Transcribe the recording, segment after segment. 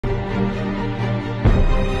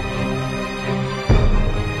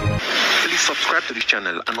Subscribe to this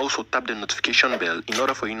channel and also tap the notification bell in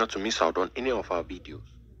order for you not to miss out on any of our videos.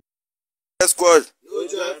 Squad. No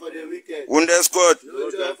joy for the weekend. Wounded squad. No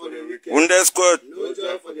joy for the weekend. Wounded squad. No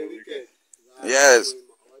joy for the weekend. Yes.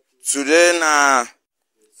 Today na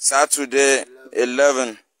Saturday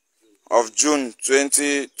 11 of June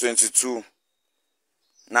 2022.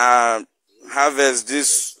 Now harvest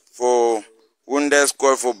this for Wounded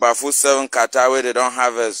squad for Bafu 7 Kata where they don't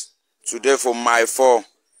harvest. Today for my 4.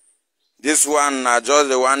 This one na just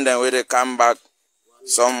the one then where they come back.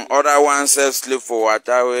 Some other ones self sleep for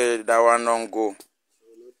water where that one don't go.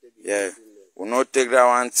 Yeah. We'll not take that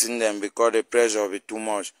one in them because the pressure will be too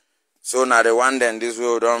much. So now the one then this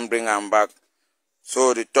way we don't bring them back.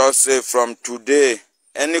 So the thought say from today,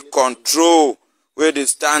 any control where they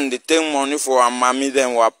stand, they take money for our mommy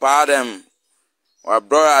them, our pa them, our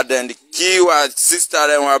brother them, the key our sister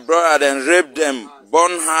them, our brother them, rape them,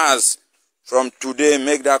 burn house. From today,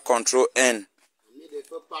 make that control end.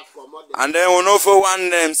 And then we know for one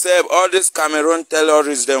themselves, all these Cameroon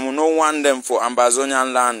terrorists, them we no want them for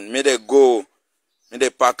Ambazonian land. May they go, may they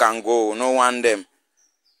pack and go. We no want them.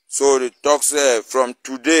 So the talk say from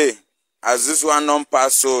today, as this one don't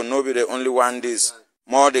pass, so nobody the only want this.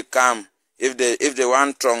 More they come. If they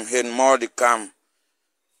want strong head, more they come.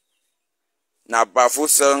 Now Bafu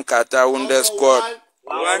 7 Kata Wounded squad.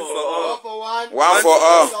 One for all. One for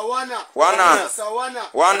all. One.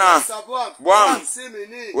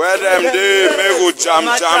 Where them they make we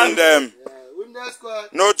jam them.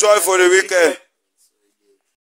 No joy for the weekend.